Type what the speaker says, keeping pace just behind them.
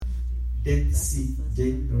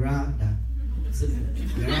Desiderata.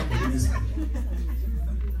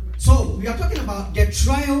 So we are talking about the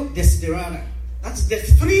Triune Desiderata. That's the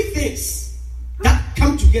three things that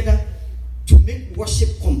come together to make worship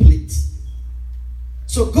complete.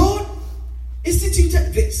 So God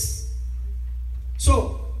instituted this.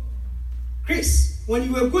 So, Chris, when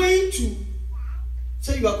you are going to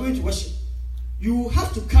say you are going to worship, you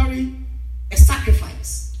have to carry a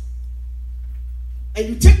sacrifice. And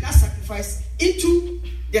you take that sacrifice into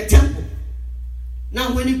the temple.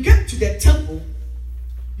 Now, when you get to the temple,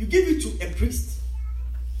 you give it to a priest.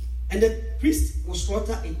 And the priest will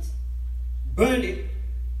slaughter it, burn it,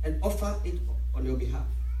 and offer it on your behalf.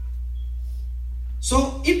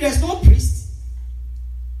 So, if there's no priest,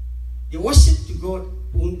 the worship to God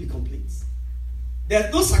won't be complete.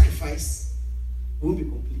 There's no sacrifice, it won't be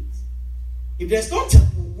complete. If there's no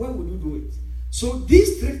temple, where would you do it? So,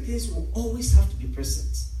 these three things will always have to be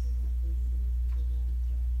present.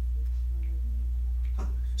 Have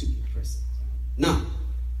to be present. Now,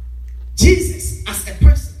 Jesus as a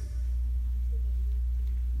person,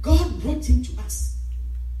 God brought him to us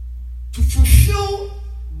to fulfill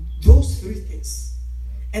those three things.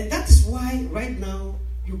 And that is why right now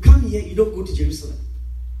you come here, you don't go to Jerusalem.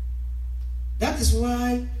 That is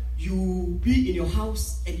why you be in your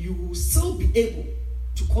house and you will still be able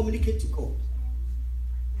to communicate to God.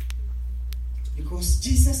 Because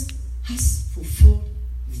Jesus has fulfilled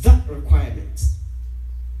that requirement.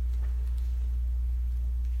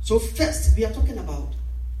 So first, we are talking about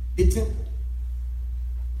the temple.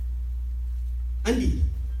 Andy,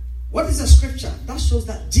 what is the scripture that shows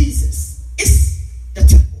that Jesus is the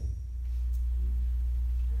temple?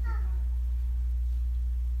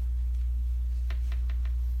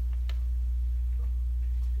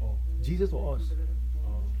 Oh, Jesus or us?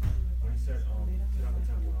 When he said, set up a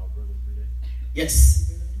temple, our brother 3 days.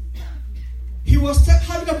 Yes. He was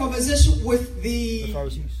having a conversation with the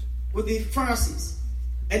Pharisees.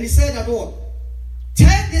 And he said that what?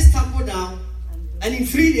 Tear this temple down, and in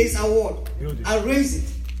 3 days I'll raise it.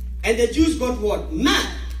 And the Jews got what?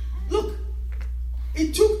 Mad. Look,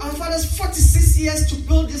 it took our fathers 46 years to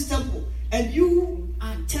build this temple. And you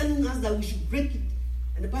are telling us that we should break it.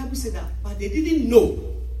 And the Bible said that. But they didn't know.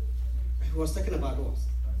 He was talking about what?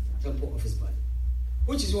 The temple of his body.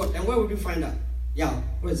 Which is what? And where would you find that? Yeah,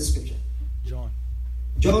 where is the scripture?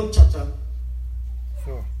 John chapter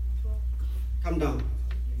 4. Come down.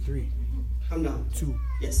 3. Come down. 2.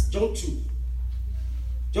 Yes, John 2.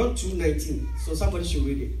 John 2:19. So somebody should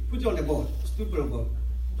read it. Put it on the board. Put it on the board.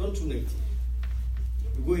 John 2:19.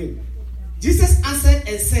 We go in. Jesus answered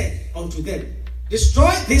and said unto them,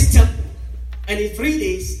 destroy this temple, and in 3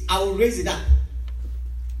 days I will raise it up.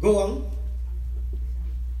 Go on.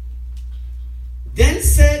 Then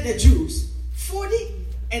said the Jews,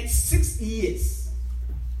 46 years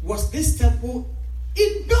was this temple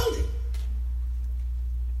in building.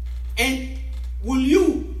 And will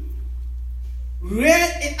you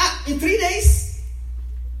raise it up in 3 days?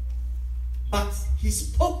 But he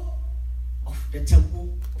spoke of the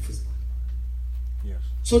temple of his body. Yes.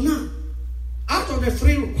 So now, out of the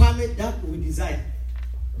three requirements that we desire,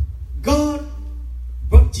 God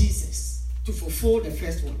brought Jesus to fulfill the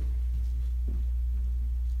first one.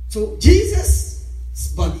 So Jesus'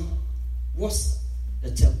 body was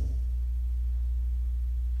the temple.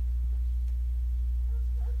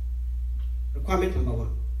 Requirement number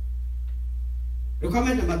 1.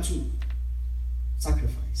 Requirement number 2,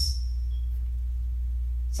 sacrifice.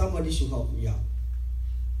 Somebody should help me out.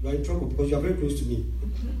 You are in trouble because you are very close to me.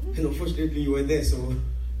 And unfortunately you were there, so.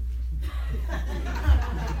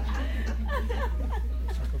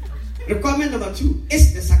 Requirement number 2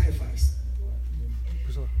 is the sacrifice.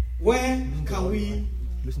 Where can we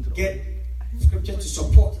get scripture to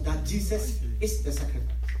support that Jesus is the sacrifice?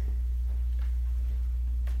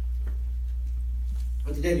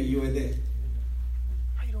 Auntie Debbie, you were there.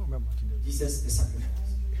 I don't remember. Jesus the sacrifice.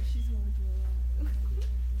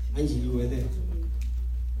 Angie, you were there.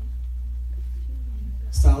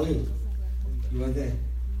 Starling, you were there.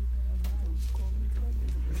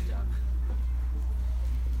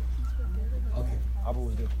 Okay. Albert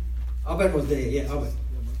was there. Albert was there, yeah, Albert.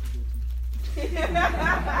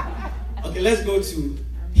 Okay, let's go to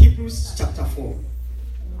Hebrews chapter 4.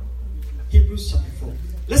 Hebrews chapter 4.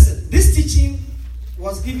 Listen, this teaching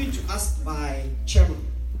was given to us by Chairman.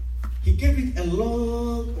 He gave it it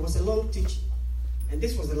was a long teaching. And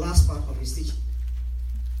this was the last part of his teaching.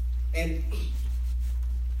 And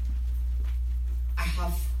I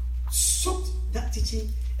have soaked that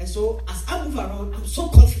teaching. And so as I move around, I'm so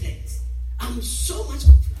confident. I'm so much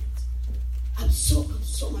confident. I'm so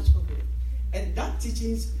much confident. And that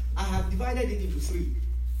teachings I have divided it into 3.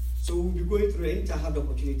 So we'll be going through it. Anytime I have the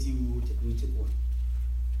opportunity, we'll take one.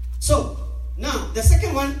 So, now, the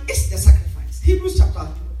second one is the sacrifice. Hebrews chapter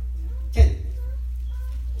 10.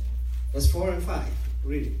 Verse 4 and 5.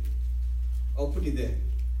 Read it. I'll put it there.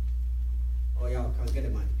 Oh yeah, I can't get the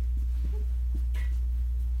mic.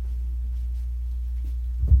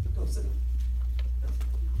 Go, sit down.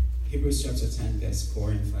 Hebrews chapter 10, verse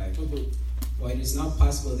 4 and 5. For it is not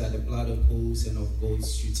possible that the blood of bulls and of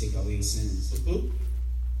goats should take away sins.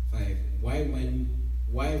 5. Why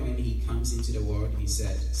when he comes into the world, he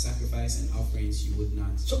said, sacrifice and offerings you would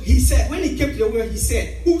not. So he said, when he came to the world, he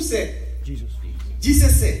said, who said? Jesus.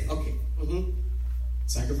 Jesus said, okay.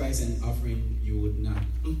 Sacrifice and offering you would not.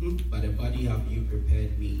 But a body have you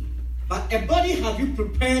prepared me. But a body have you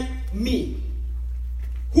prepared me.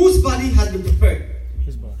 Whose body has been prepared?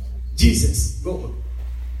 His body. Jesus. Go on.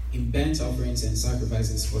 In burnt offerings and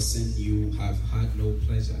sacrifices for sin you have had no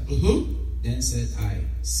pleasure. Then said I,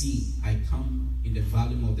 see, I come in the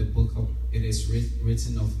volume of the book of it is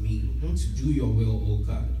written of me to do your will, O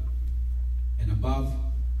God. And above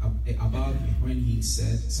when he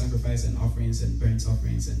said, sacrifice and offerings and burnt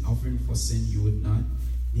offerings and offering for sin you would not,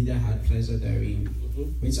 neither had pleasure therein,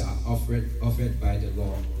 which are offered by the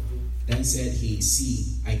law. Then said he,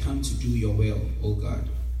 see, I come to do your will, O God.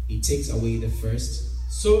 He takes away the first.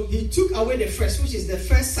 So he took away the first, which is the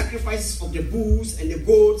first sacrifices of the bulls and the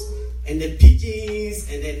goats and the pigeons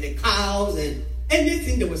and then the cows and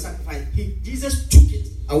anything that was sacrificed. Jesus took it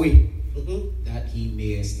away. That he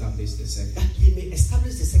may establish the second. That he may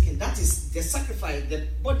establish the second. That is the sacrifice, the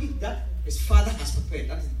body that his Father has prepared.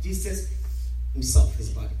 That is Jesus himself, his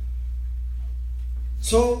body.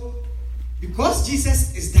 So, because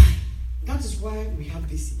Jesus is dying, that is why we have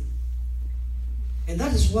this here. And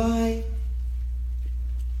that is why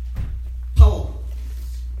Paul,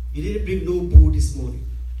 you didn't bring no bull this morning.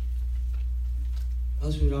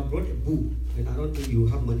 Else you would have brought a bull, and I don't think you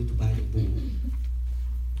have money to buy the bull.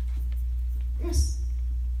 Yes.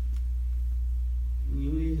 You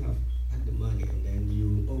really have had the money, and then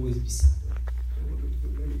you always be sad. I want to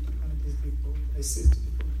be ready to buy this people. I say to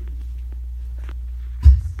people,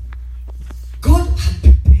 God had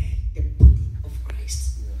prepared the body of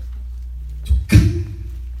Christ to come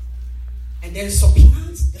and then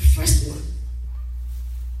supplant the first one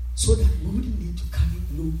so that we wouldn't need to carry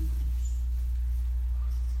no.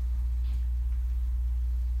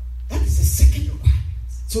 That is the second requirement.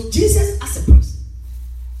 So Jesus as a person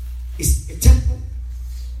is a temple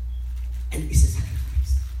and is a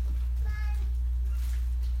sacrifice.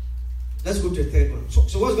 Let's go to the third one.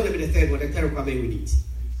 So what's going to be the third one? The third requirement we need?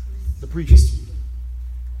 The priesthood.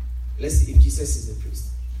 Let's see if Jesus is the priest.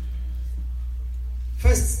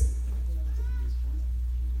 First,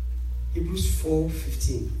 Hebrews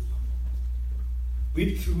 4:15.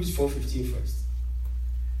 Read Hebrews 4:15 first.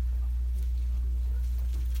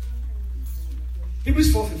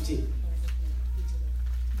 Hebrews 4:15.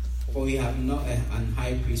 For we have not an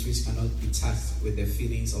high priest which cannot be touched with the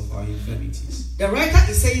feelings of our infirmities. The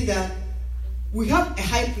writer is saying that we have a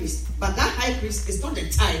high priest, but that high priest is not the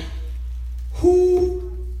type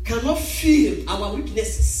who cannot feel our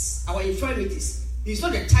weaknesses, our infirmities. He's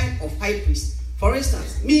not the type of high priest. For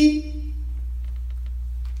instance, me,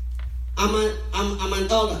 I'm an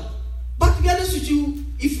elder. But to be honest with you,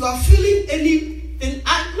 if you are feeling anything,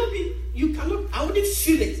 I wouldn't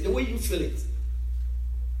feel it the way you feel it.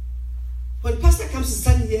 When pastor comes to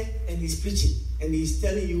stand here and he's preaching and he's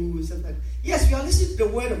telling you something, yes, you are listening to the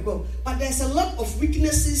word of God, but there's a lot of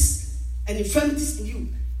weaknesses and infirmities in you.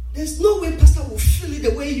 There's no way pastor will feel it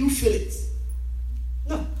the way you feel it.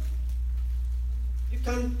 No. You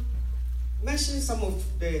can mention some of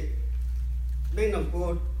the men of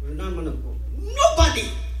God, renowned men of God. Nobody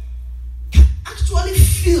can actually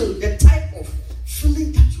feel the type of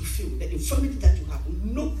feeling that you feel, the infirmity that you have.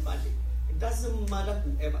 Nobody. It doesn't matter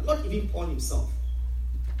whoever, not even Paul himself.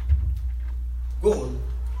 Go on.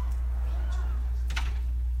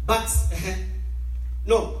 But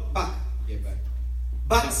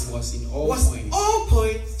was in all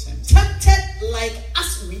points tempted like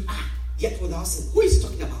as we are, yet without sin. Who is he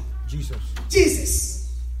talking about? Jesus.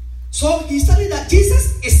 So he's telling that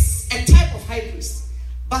Jesus is a type of high priest,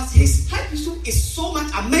 but his high priesthood is so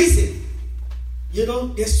much amazing. You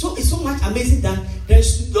know, it's so much amazing that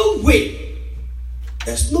there's no way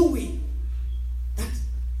that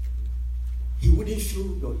he wouldn't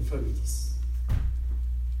feel your infirmities.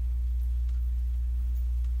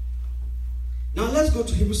 Now let's go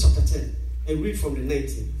to Hebrews chapter 10 and read from the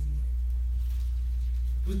 19.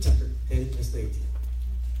 Hebrews chapter 10, verse 19.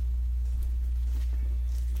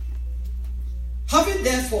 Having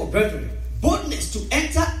therefore, brethren, boldness to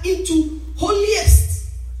enter into into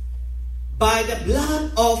holiest by the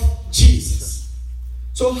blood of Jesus.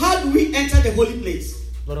 So how do we enter the holy place?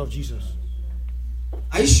 Blood of Jesus.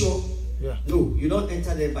 Are you sure? Yeah. No, you don't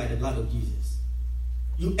enter there by the blood of Jesus.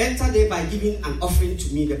 You enter there by giving an offering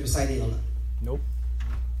to me, the presiding elder. Nope.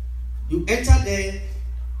 You enter there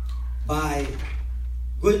by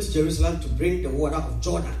going to Jerusalem to bring the water of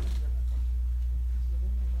Jordan.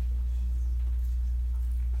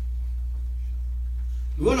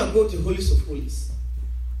 You want to go to the holiest of holies.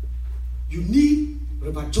 You need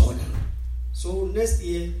River Jordan. So next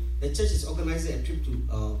year, the church is organizing a trip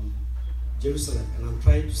to Jerusalem, and I'm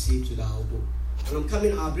trying to see to that I'll go. When I'm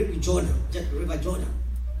coming, I'll bring you Jordan, River Jordan.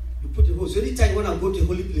 You put the hose. So anytime you want to go to a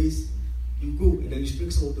holy place, you go and then you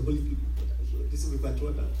sprinkle some of the holy people. This is River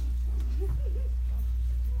Jordan.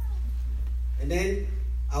 And then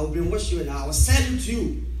I will brainwash you and I will sell it to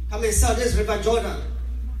you. Come and sell this River Jordan.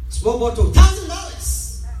 Small bottle,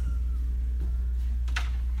 $1,000.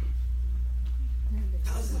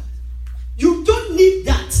 $1,000. You don't need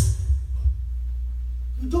that.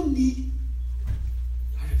 You don't need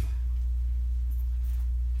a river.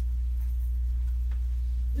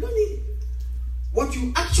 You don't need it. What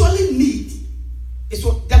you actually need is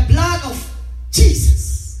what? The blood of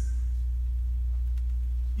Jesus.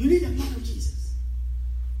 You need the blood of Jesus.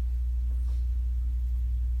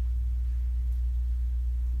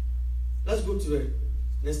 Let's go to the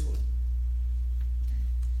next one.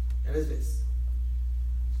 The next verse.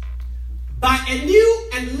 By a new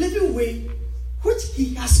and living way, which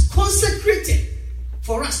he has consecrated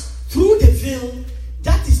for us through the veil,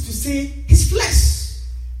 that is to say, his flesh.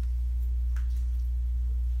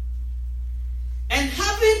 And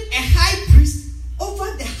having a high priest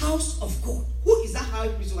over the house of God. Who is that high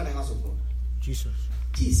priest over the house of God? Jesus.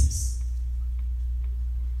 Jesus.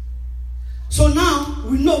 So now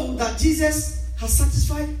we know that Jesus has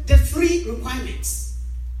satisfied the 3 requirements.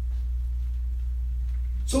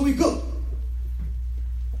 So we go.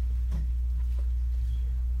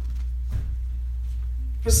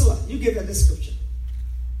 Priscilla, you gave us this scripture.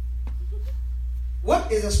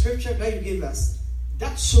 What is the scripture that you gave us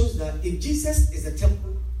that shows that if Jesus is a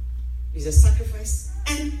temple, is a sacrifice,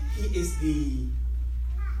 and he is the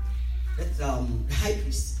high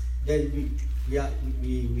priest, then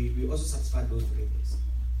we also satisfy those 3 things.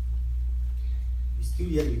 We still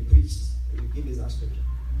here, we preached, and we give us that scripture.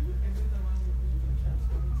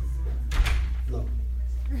 No.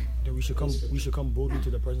 Then we should come boldly to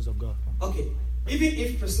the presence of God. Okay. Even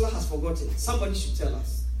if Priscilla has forgotten, somebody should tell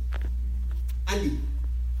us. Andy.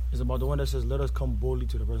 It's about the one that says, let us come boldly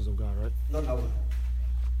to the presence of God, right? Not that one.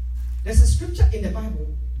 There's a scripture in the Bible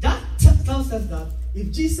that tells us that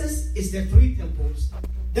if Jesus is the 3 temples,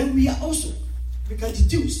 then we can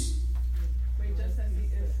deduce.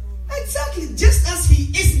 Exactly. Just as he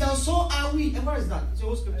is now, so are we. And where is that? It's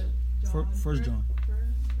your scripture. 1 John.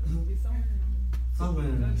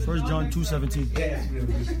 1 John 2:17. Yes.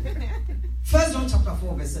 1 John chapter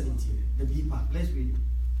 4 verse 17. The B part. Let's read it.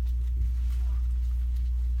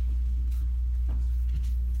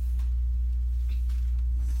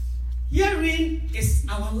 Herein is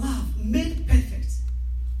our love made perfect,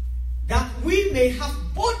 that we may have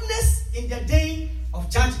boldness in the day of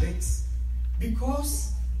judgment,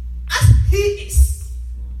 because as he is,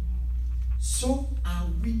 so are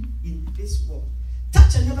we in this world.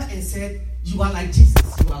 Touch another and said, you are like Jesus.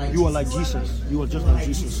 You are like Jesus. You are just like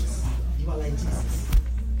Jesus. You are like Jesus.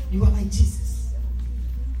 You are like Jesus.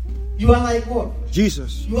 You are like what?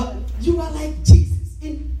 Jesus. You are like Jesus.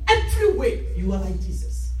 In every way, you are like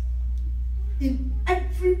Jesus. In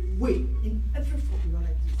every way, in every form, you are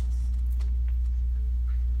like Jesus.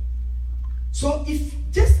 So if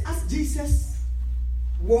just as Jesus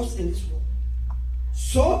was in this world,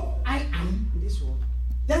 so I am in this world,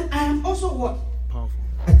 then I am also what? Powerful.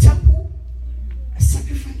 A temple, a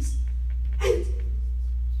sacrifice, and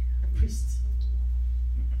a priest.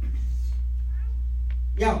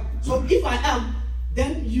 Yeah. So if I am,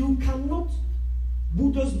 then you cannot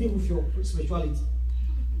bulldoze me with your spirituality.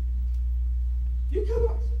 You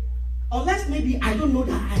cannot. Unless maybe I don't know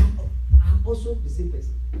that I am also the same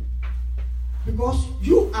person. Because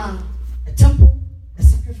you are a temple, a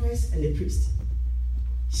sacrifice, and a priest.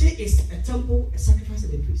 She is a temple, a sacrifice,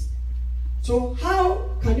 and a priest. So how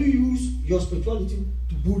can you use your spirituality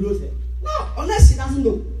to bulldoze her? No, unless she doesn't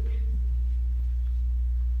know.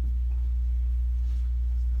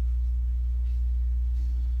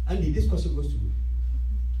 Andy, this question goes to you.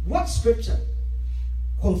 What scripture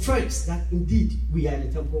confirms that indeed we are in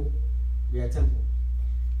a temple? We are a temple.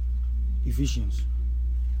 Ephesians.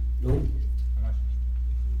 No. 1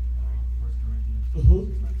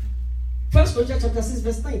 Corinthians. 1 Corinthians chapter 6,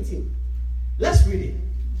 verse 19. Let's read it.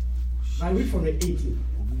 I read from the 18.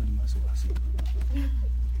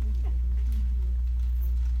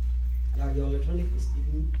 Yeah, your electronic is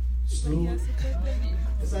even slow.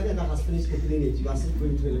 Decided that has finished opening it. You are still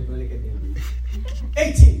going to electronic again.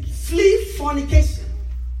 18. Flee fornication.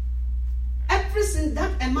 Everything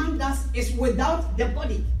that a man does is without the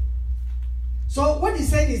body. So what he's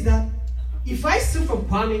saying is that if I steal from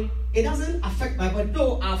Kwame, it doesn't affect my body.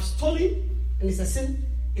 Though I've stolen and it's a sin,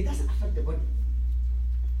 it doesn't affect the body.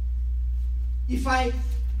 If I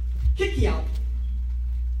kick you out,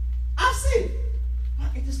 I've sinned.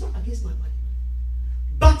 But it is not against my body.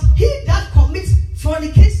 But he that commits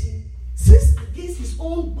fornication sins against his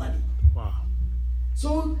own body. Wow.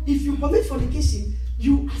 So if you commit fornication,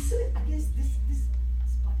 you are sinning against this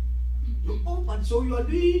body. Your own body. So you are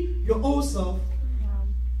doing your own self.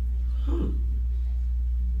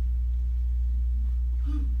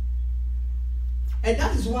 And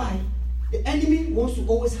that is why the enemy wants to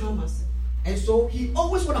always harm us. And so he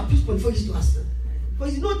always wants to push fornication to us.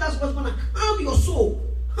 Because you know that's what's going to harm your soul,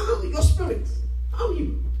 harm your spirit, harm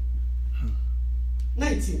you.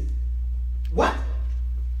 19. What?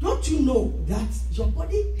 Don't you know that your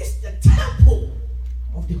body is the temple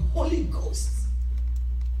of the Holy Ghost,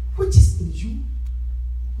 which is in you,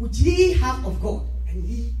 which ye have of God, and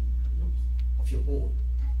ye not of your own?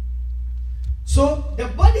 So the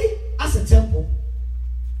body as a temple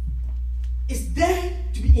is there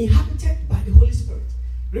to be inhabited by the Holy Spirit.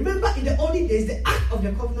 Remember, in the olden days, the Ark of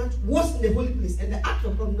the Covenant was in the holy place, and the Ark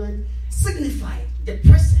of the Covenant signified the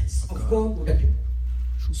presence of God with the people.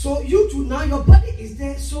 So you too, now your body is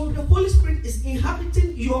there, so the Holy Spirit is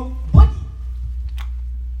inhabiting your body.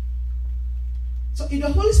 So if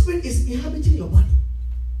the Holy Spirit is inhabiting your body,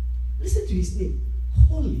 listen to his name,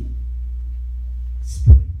 Holy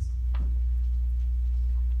Spirit.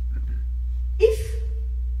 If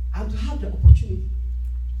I'm to have the opportunity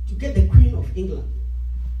to get the Queen of England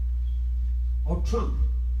or Trump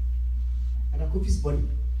at Akofi's body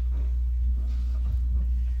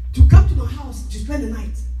to come to my house to spend the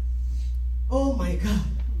night, oh my God,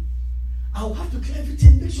 I'll have to clear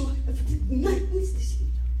everything, make sure everything night needs this. The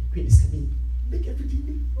Queen is coming, make everything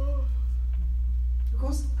neat.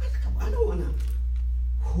 Because I don't want to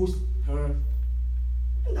host her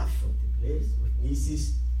in that filthy place with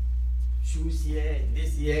nieces, shoes here, and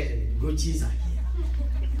this here, and Gucci's are here.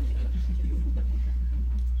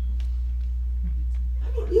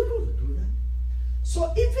 You don't do that.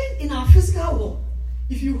 So even in our physical world,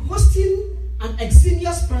 if you're hosting an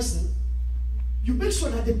extraneous person, you make sure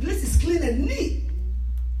that the place is clean and neat.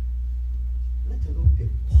 Let alone the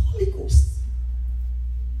Holy Ghost.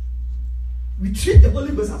 We treat the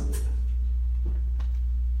Holy Ghost as water.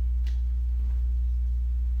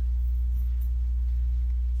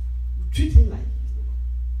 We treat him like.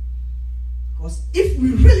 Because if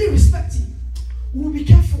we really respect him, we will be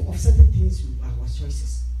careful of certain things with our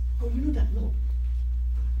choices. But we know that no.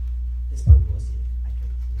 This man was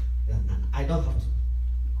here. I don't have to.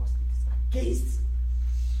 Because it is against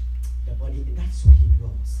the body. That's where he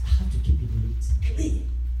dwells. I have to keep it neat, clean.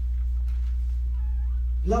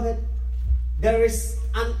 Beloved, there is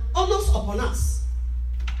an onus upon us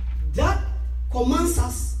that commands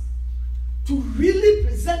us to really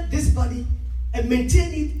present this body and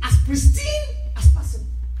maintain it as pristine as possible.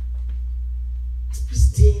 As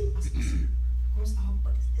pristine as possible. Because our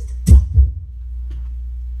body is the temple.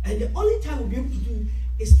 And the only time we'll be able to do it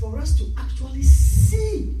is for us to actually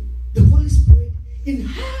see the Holy Spirit in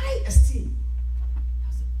high esteem.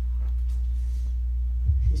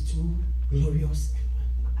 He's too glorious.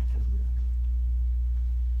 I can't do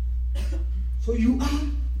that. So you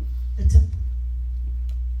are the temple.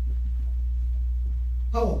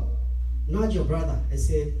 How? Nudge your brother and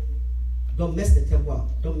say, don't mess the temple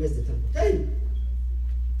up. Don't mess the temple. Tell him.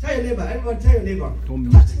 Tell your neighbor. Everybody tell your neighbor.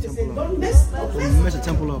 Don't mess the temple say, up. Don't mess the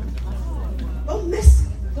temple up. Don't mess.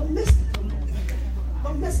 Don't mess it.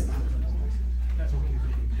 Don't mess it up.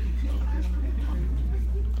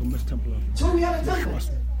 Don't mess the temple up. So we have a temple.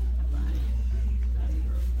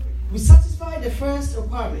 We satisfy the first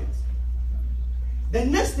requirement. The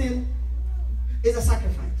next thing is a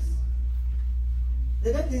sacrifice.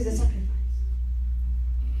 The next thing is a sacrifice.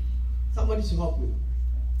 Somebody should help me.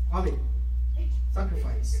 Kwame,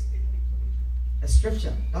 sacrifice. A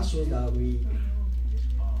scripture that shows that we.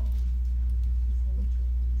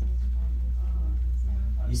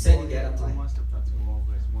 You said it the other time. Romans chapter 12,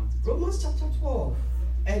 verse 1 to 2. Romans chapter 12.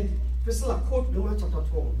 And Priscilla quote Romans chapter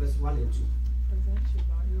 12, verse 1 and 2. Present your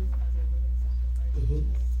bodies as a living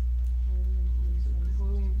sacrifice. Mm-hmm.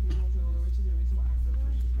 Holy and pleasing to the Lord, which is a reasonable act of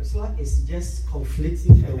worship. Joshua is just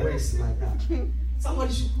conflicting the words like that.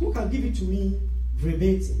 Somebody who can give it to me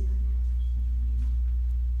verbatim.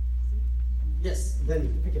 Yes,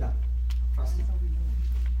 then pick it up. Fast. It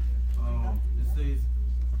says,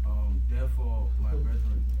 therefore, my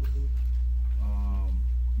brethren,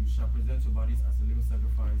 you shall present your bodies as a living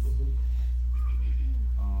sacrifice, as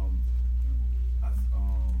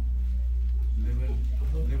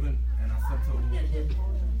living and acceptable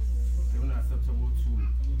to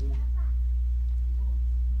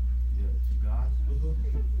God.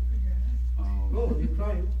 Oh, you're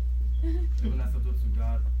crying. Living acceptable to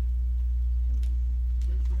God.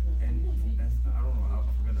 And I don't know, I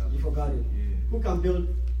forgot that. You forgot it. Yeah. Who can build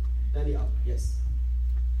Daddy up? Yes.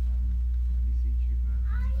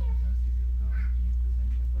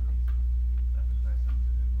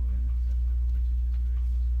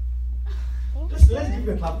 Let's give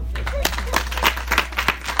you a clap.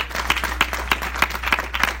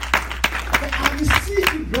 I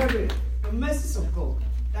beseech you, brethren, the mercies of God,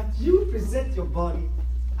 that you present your body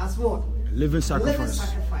as what? Living sacrifice. Living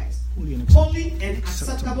sacrifice. Holy And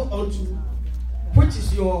acceptable unto, which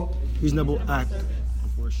is your reasonable act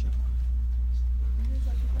of worship.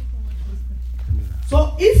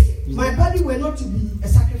 So if my body were not to be a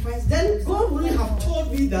sacrifice, then God wouldn't have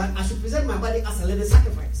told me that I should present my body as a living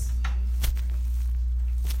sacrifice.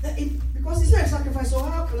 Because it's not a sacrifice, so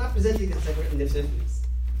how can I present it as a sacrifice in the first place?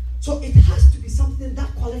 So it has to be something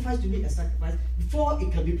that qualifies to be a sacrifice before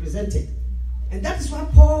it can be presented. And that is why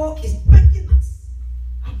Paul is begging us.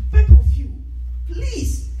 I beg of you,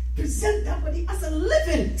 please present that body as a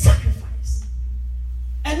living sacrifice.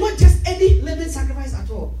 And not just any living sacrifice at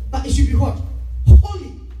all, but it should be what?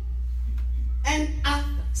 Holy and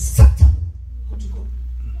acceptable unto God.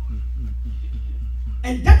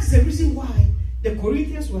 And that is the reason why the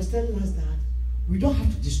Corinthians were telling us that we don't have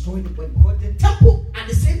to destroy the body, because the temple at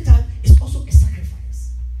the same time is also a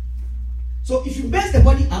sacrifice. So if you mess the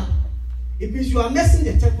body up, it means you are messing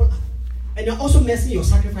the temple up, and you're also messing your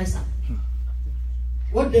sacrifice up.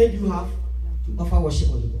 What then do you have to offer worship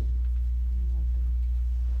unto God?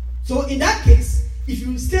 So in that case, if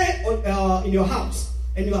you stay in your house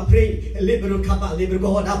and you are praying,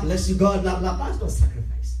 God bless you, God, blah, blah, that's not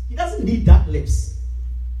sacrifice. He doesn't need that lips.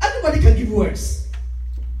 Everybody can give words.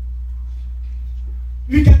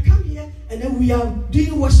 We can come here and then we are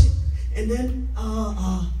doing worship, and then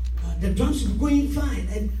the drums will be going fine,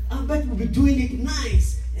 and Albert will be doing it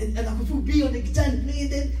nice, and I will be on the guitar and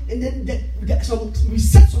playing it, and then we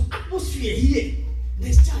set some atmosphere here.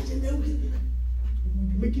 There's charge, and then we'll be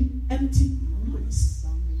making empty noise.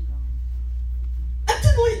 Empty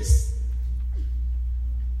noise.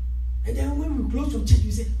 And then when we close from church,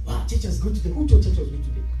 we say, wow, church has good today. Who told church was good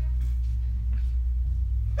today?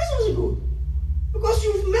 This wasn't good. Because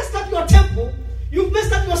you've messed up your temple, you've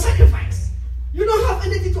messed up your sacrifice. You don't have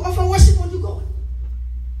anything to offer worship unto God.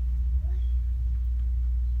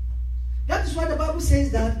 That is why the Bible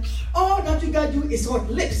says that all that you gotta do is what?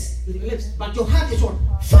 Lips, but your heart is what?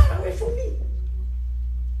 Far away from me.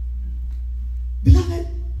 Beloved,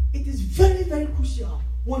 it is very, very crucial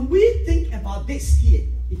when we think about this here.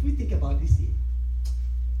 If we think about this here,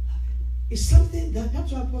 it's something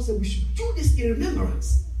that's why Paul said we should do this in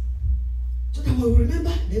remembrance. So that when we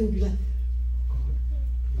remember, then we'll be like, God,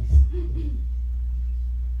 please.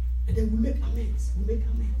 And then we make amends. And then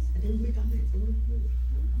we make amends. And we go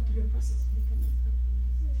to the process.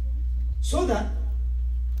 So that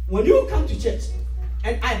when you come to church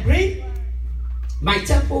and I bring my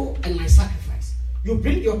temple and my sacrifice, you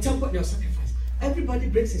bring your temple and your sacrifice. Everybody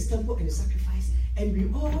brings his temple and his sacrifice, and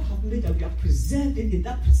we all have made that we are preserved in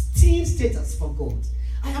that pristine status for God.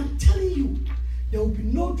 I am telling you, there will be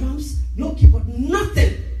no drums, no keyboard,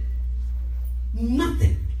 nothing.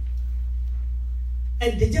 Nothing.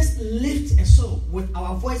 And they just lift a song with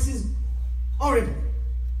our voices horrible.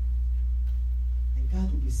 And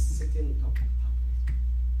God will be sitting up.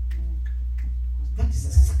 Because that is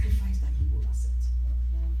a sacrifice that He will accept.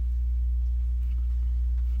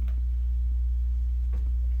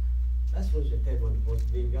 Let's finish the third one, because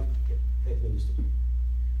today we have 30 minutes to pray.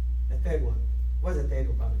 The third one. What's the third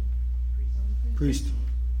requirement? Priest.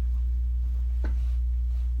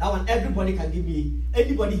 That one, everybody can give me,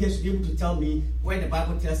 anybody here should be able to tell me where the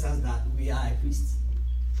Bible tells us that we are a priest.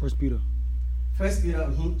 1 Peter. 1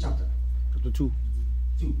 Peter, chapter 2.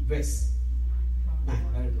 2, verse 9.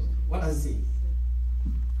 Very good. What does it say?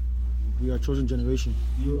 We are a chosen generation.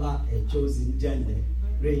 You are a chosen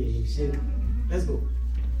generation. Let's go.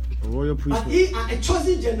 A royal But priesthood. ye are a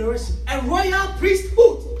chosen generation, a royal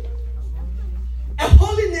priesthood, a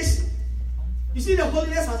holy nation. You see, the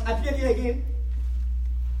holiness has appeared here again.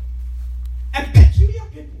 A peculiar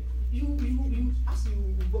people. as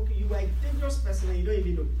you are a dangerous person and you don't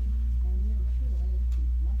even know.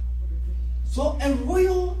 So a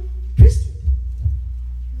royal priesthood.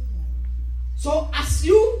 So as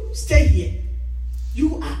you stay here,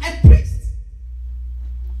 you are a priest.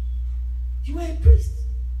 You are a priest.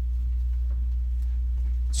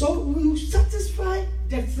 So we will satisfy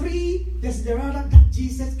the three desiderata that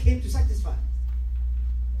Jesus came to satisfy.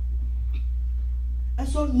 And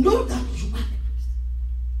so know that you are a priest.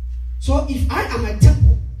 So if I am a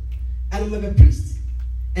temple and I'm a priest,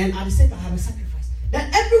 and at the same time I have a sacrifice, then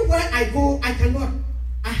everywhere I go, I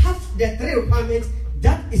have the three requirements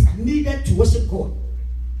that is needed to worship God.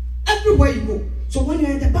 Everywhere you go. So when you're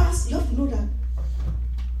in the bus, you have to know that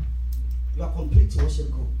you are complete to worship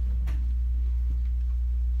God.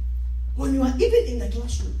 When you are even in the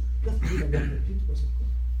classroom, you have to know that you are complete to worship God.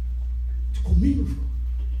 To commune with God.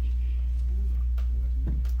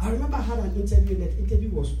 I remember I had an interview, and that interview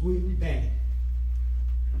was going bad.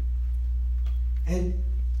 And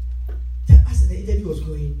as the interview was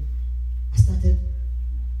going, I started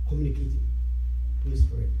communicating. Holy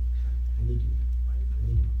Spirit, I need you. I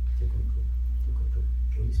need you. Take control. Take control.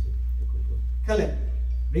 Holy Spirit, take control. Caleb,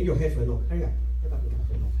 bring your head for a knock. Hurry up. Get up for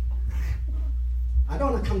a knock. I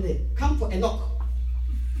don't want to come there. Come for a knock.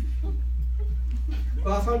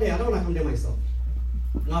 Well, I found there. I don't want to come there myself.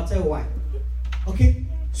 And I'll tell you why. Okay?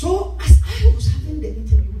 So, as I was having the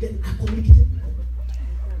interview, then I communicated with God.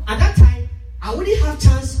 At that time, I only have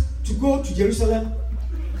chance to go to Jerusalem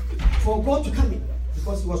for God to come in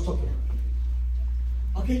because he was talking.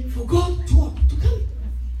 Okay? For God to come in.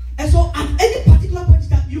 And so, at any particular point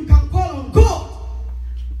that you can call on God,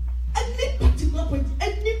 any particular point,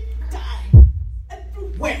 any time,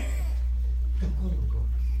 everywhere, you can call on God.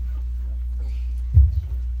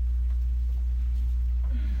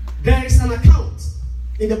 There is an account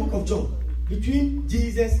in the book of John between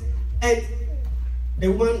Jesus and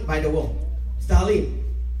the woman by the well. Starlene,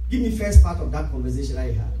 give me first part of that conversation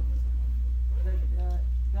I had.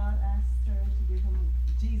 God asked her to give him,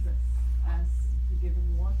 Jesus asked to give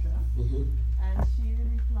him water. Mm-hmm. And she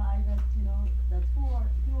replied that, that who are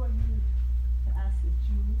you to ask a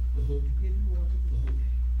Jew to give you water to drink?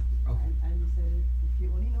 Okay. And he said, if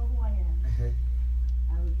you only know who I am,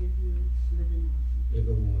 I will give you living water.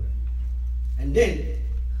 Living water. And then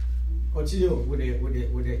continue with the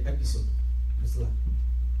episode.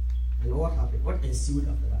 And what happened? What ensued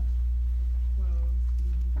after that? Well,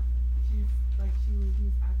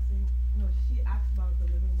 she asked about the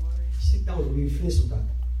living water. Sit down. We finish with that.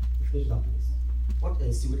 We finish that place. What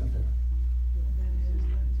ensued after that?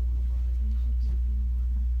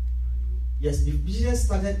 Yes, Jesus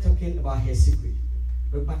started talking about her secret,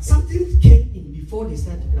 but something came in before they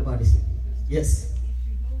started talking about the secret. Yes.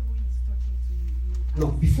 No,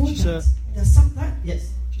 before that, there's something.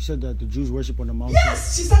 Yes. She said that the Jews worship on the mountain.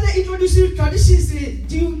 Yes, she started introducing traditions.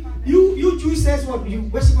 You Jews says what you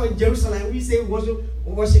worship in Jerusalem. We say we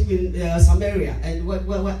worship in Samaria and where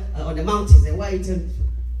on the mountains and why it's And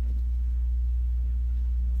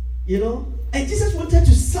Jesus wanted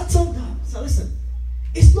to settle down. So listen,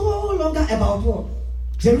 it's no longer about what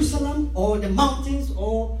Jerusalem or the mountains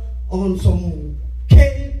or on some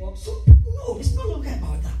cave or some. No, it's no longer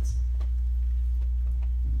about that.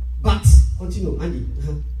 But continue, Andy.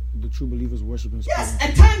 The true believers worship in spirit. Yes,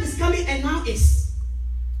 a time is coming, and now is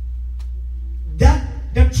that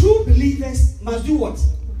the true believers must do what?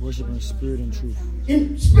 Worship in spirit and truth.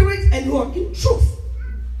 In spirit and what? In truth.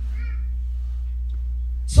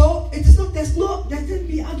 So it is not. There can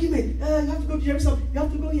be argument. You have to go to Jerusalem. You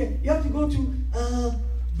have to go here. You have to go to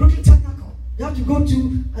Brooklyn Tabernacle. You have to go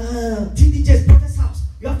to TDJ's brother's house.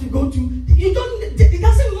 You have to go to. You don't. It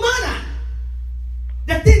doesn't matter.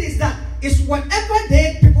 The thing is that it's whatever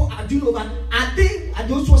the people are doing over. Are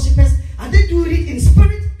those worshippers? Are they doing it in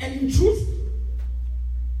spirit and in truth?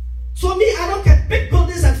 So me, I don't care. Big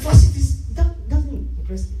buildings and facilities. That doesn't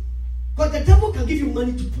impress me. Because the devil can give you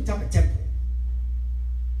money to put up a temple.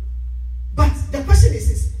 But the question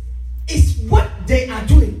is what they are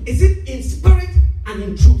doing, is it in spirit and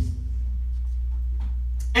in truth?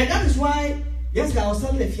 And that is why, yesterday I was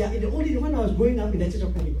telling the only when I was growing up in the Church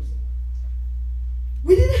of Pentecost,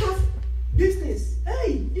 we didn't have these things.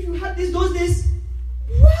 Hey, if you had those days,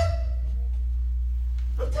 what?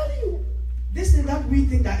 I'm telling you, this is that we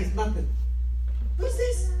think that is nothing. Those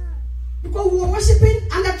days, because we were worshiping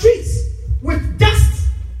under trees with dust.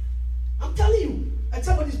 I'm telling you, and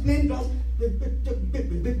somebody's playing drums, and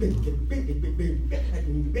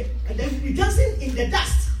then we dancing in the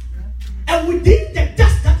dust. And within the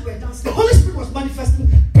dust that we were dancing, the Holy Spirit was manifesting.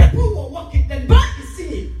 People were walking, the blind is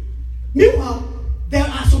seeing. Meanwhile, there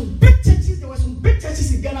were some big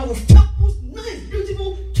churches in Ghana with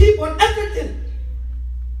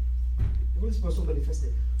The Holy Spirit was so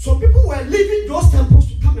manifested. So people were leaving those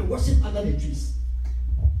temples to come and worship under the trees.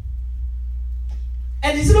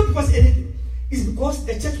 And it's not because anything. It's because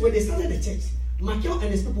the church, when they started the church, Michael and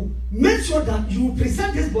his people made sure that you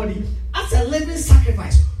present this body as a living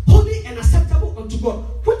sacrifice, holy and acceptable unto God,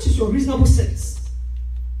 which is your reasonable service.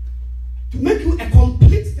 To make you a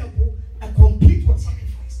complete temple, a complete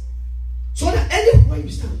sacrifice. So that anywhere you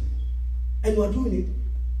stand and you are doing it,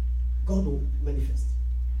 God will manifest.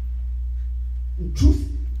 In truth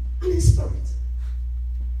and in spirit.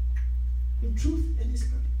 In truth and in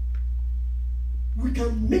spirit. We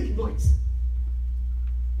can make noise.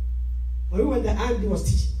 When the Andy was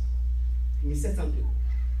teaching, he said something.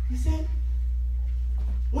 He said,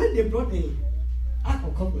 when they brought the Ark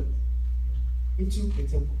of Covenant into the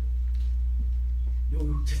temple, they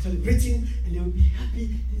were celebrating and they would be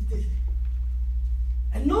happy.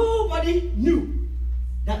 And nobody knew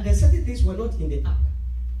that the certain things were not in the Ark.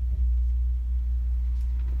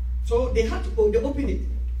 So they had to open it.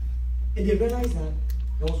 And they realized that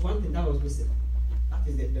there was one thing that was missing. That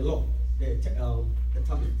is the law, the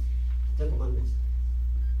tablet. 10 commandments.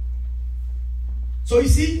 So you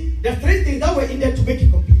see, the 3 things that were in there to make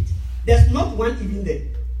it complete. There's not one even there.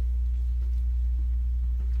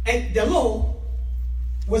 And the law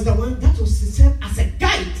was the one that was served as a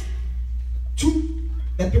guide to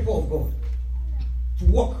the people of God to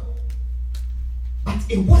walk. But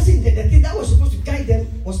it wasn't there. The thing that was supposed to guide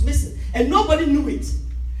them was missing. And nobody knew it.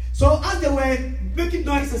 So as they were making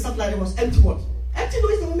noise and stuff like that, it was empty what? Empty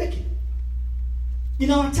noise they were making.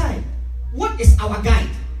 In our time, what is our guide?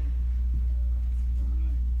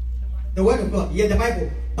 The word of God, yeah, the Bible.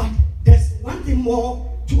 But there's one thing more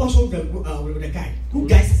to also the guide. Who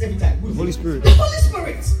guides us every time? The Holy Spirit. The Holy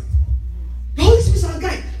Spirit. The Holy Spirit is our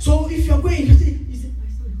guide. So if you're going, you say, my son,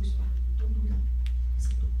 don't do that. I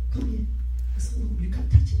said, come here. I said, no, you can't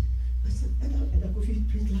touch it. I said, and I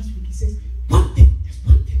preached last week. He says, one thing.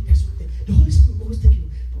 The Holy Spirit will always take you.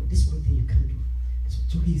 Oh, this one thing you can't do.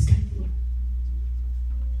 So he is guiding you.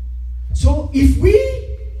 So if we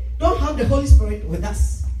don't have the Holy Spirit with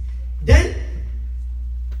us, then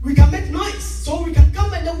we can make noise. So we can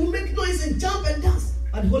come and then we'll make noise and jump and dance.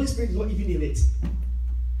 But the Holy Spirit is not even in it.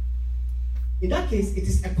 In that case, it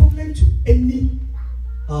is equivalent to any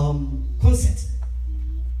concert.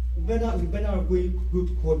 We better go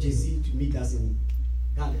to call Jay-Z to meet us in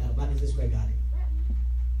Madison Square Garden.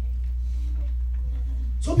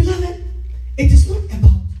 So beloved, it is not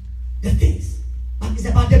about the things, but it's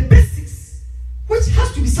about the basics, which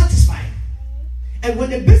has to be satisfied. And when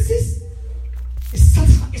the basis is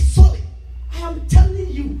satisfied, it's solid. I am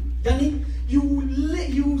telling you, Danny,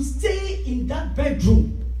 you stay in that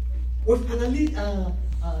bedroom with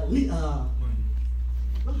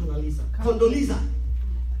Condoleezza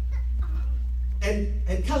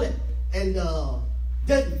and Caleb and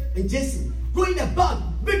David and Jason going about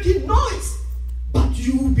making noise, but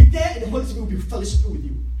you will be there and the Holy Spirit will be fellowshipping with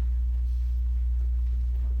you.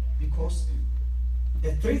 Because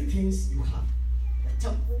the 3 things you have: the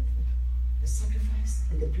temple, the sacrifice,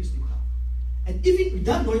 and the priest you have. And even with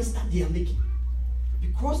that noise that they are making,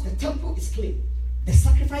 because the temple is clean, the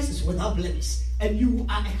sacrifice is without blemish, and you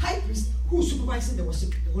are a high priest who is supervising the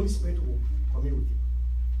worship, the Holy Spirit will commune with you.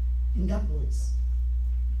 In that noise.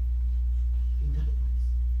 In that noise.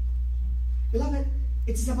 Beloved,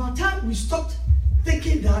 it is about time we stopped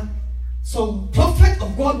thinking that some prophet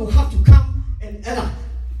of God will have to come and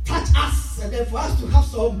touch us, and then for us to have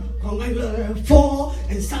some fall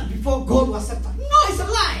and stand before God will accept us. No, it's a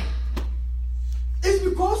lie. It's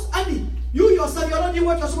because, Andy, you yourself, you're not doing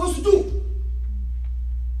what you're supposed to do.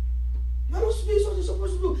 You're not doing what you're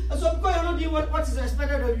supposed to do. And so because you're not doing what is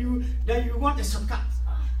expected of you, then you want a shortcut.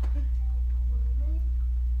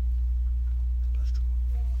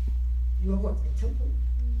 You are what? A temple.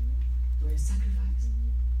 You are a sacrifice.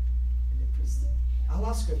 And a priest. Our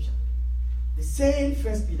last scripture. The same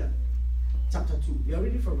 1 Peter chapter 2. We are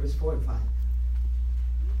reading from verse 4 and 5.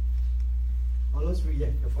 Or let's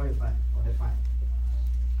read the 4 and 5. Or the 5.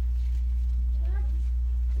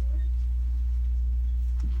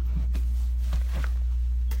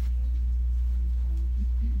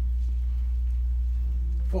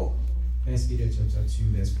 Four. 1 Peter chapter 2,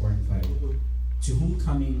 verse 4 and 5. Mm-hmm. To whom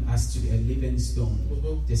coming as to a living stone,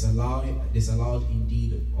 Mm-hmm. disallowed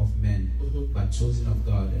indeed of men, Mm-hmm. but chosen of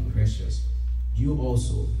God and precious. You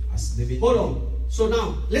also, as living. Hold on. So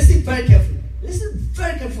now, listen very carefully. Listen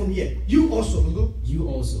very carefully from here. You also. Mm-hmm. You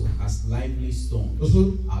also, as lively stones,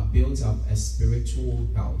 Mm-hmm. are built up a spiritual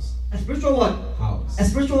house. A spiritual what? House. A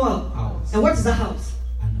spiritual what? House. And what is the house?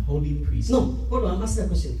 An holy priest. No. Hold on. I'm asking a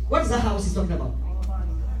question. What is the house he's talking about?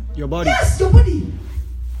 Your body. Yes, your body.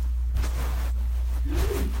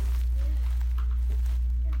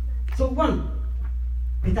 one,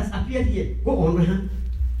 it has appeared here. Go on.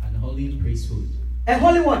 An holy priesthood. A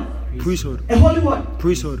holy what? Priesthood. A holy what?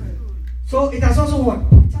 Priesthood. So it has also what?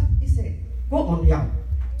 It said, go on, yeah.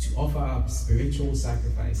 To offer up spiritual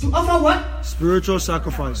sacrifices. To offer what? Spiritual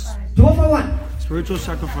sacrifice. To offer what? Spiritual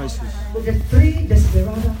sacrifices. So the three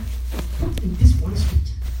desiderata put in this one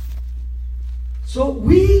scripture. So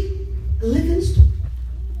we, Livingston,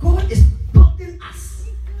 God is building us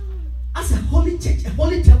as a holy church, a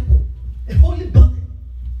holy temple, a holy building.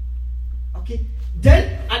 Okay?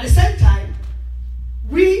 Then, at the same time,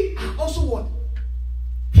 we are also what?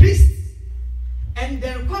 Priests. And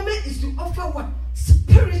the requirement is to offer what?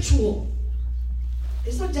 Spiritual.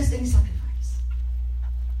 It's not just any sacrifice.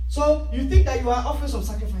 So, you think that you are offering some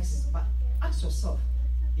sacrifices, but ask yourself,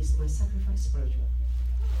 is my sacrifice spiritual?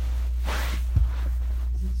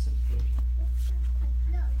 Is it spiritual?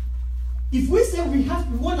 If we say we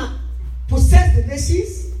want to possess the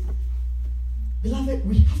nations, beloved,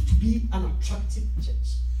 we have to be an attractive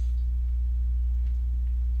church.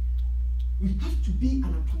 We have to be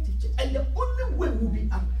an attractive church. And the only way we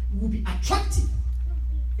will be attractive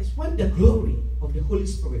is when the glory of the Holy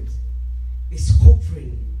Spirit is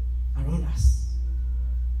hovering around us.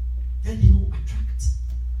 Then He will attract.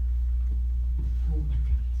 He will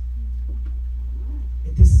attract.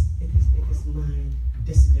 It is my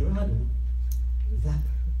desiderado that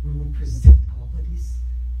we will present our bodies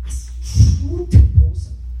as true temples,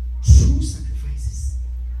 true sacrifices,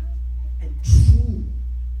 and true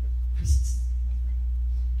priests,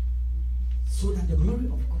 so that the glory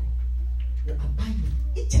of God will abide with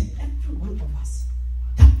each and every one of us.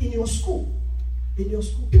 That in your school,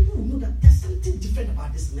 people will know that there's something different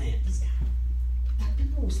about this man, this guy. That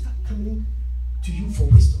people will start coming to you for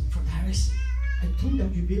wisdom, for direction, and through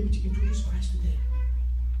that you'll be able to introduce Christ to them.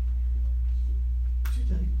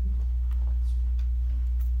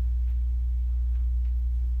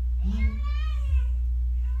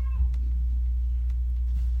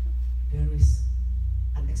 There is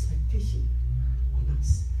an expectation on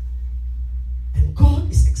us. And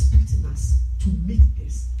God is expecting us to meet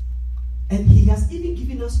this. And He has even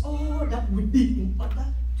given us all that we need in order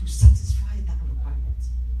to satisfy that requirement.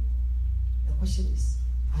 The question is,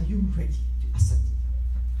 are you ready to accept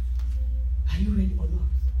it? Are you ready or not?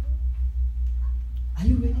 Are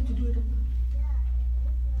you ready to do it or not?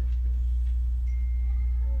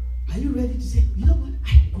 Are you ready to say, you know what, I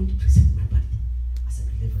am going to present my body as a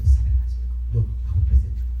deliverance sacrifice? No, I will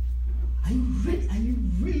present it. Are you ready? Are you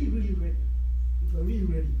really, really ready? If you are really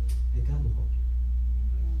ready, the God will help you.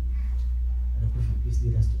 And I pray for please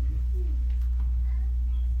lead us to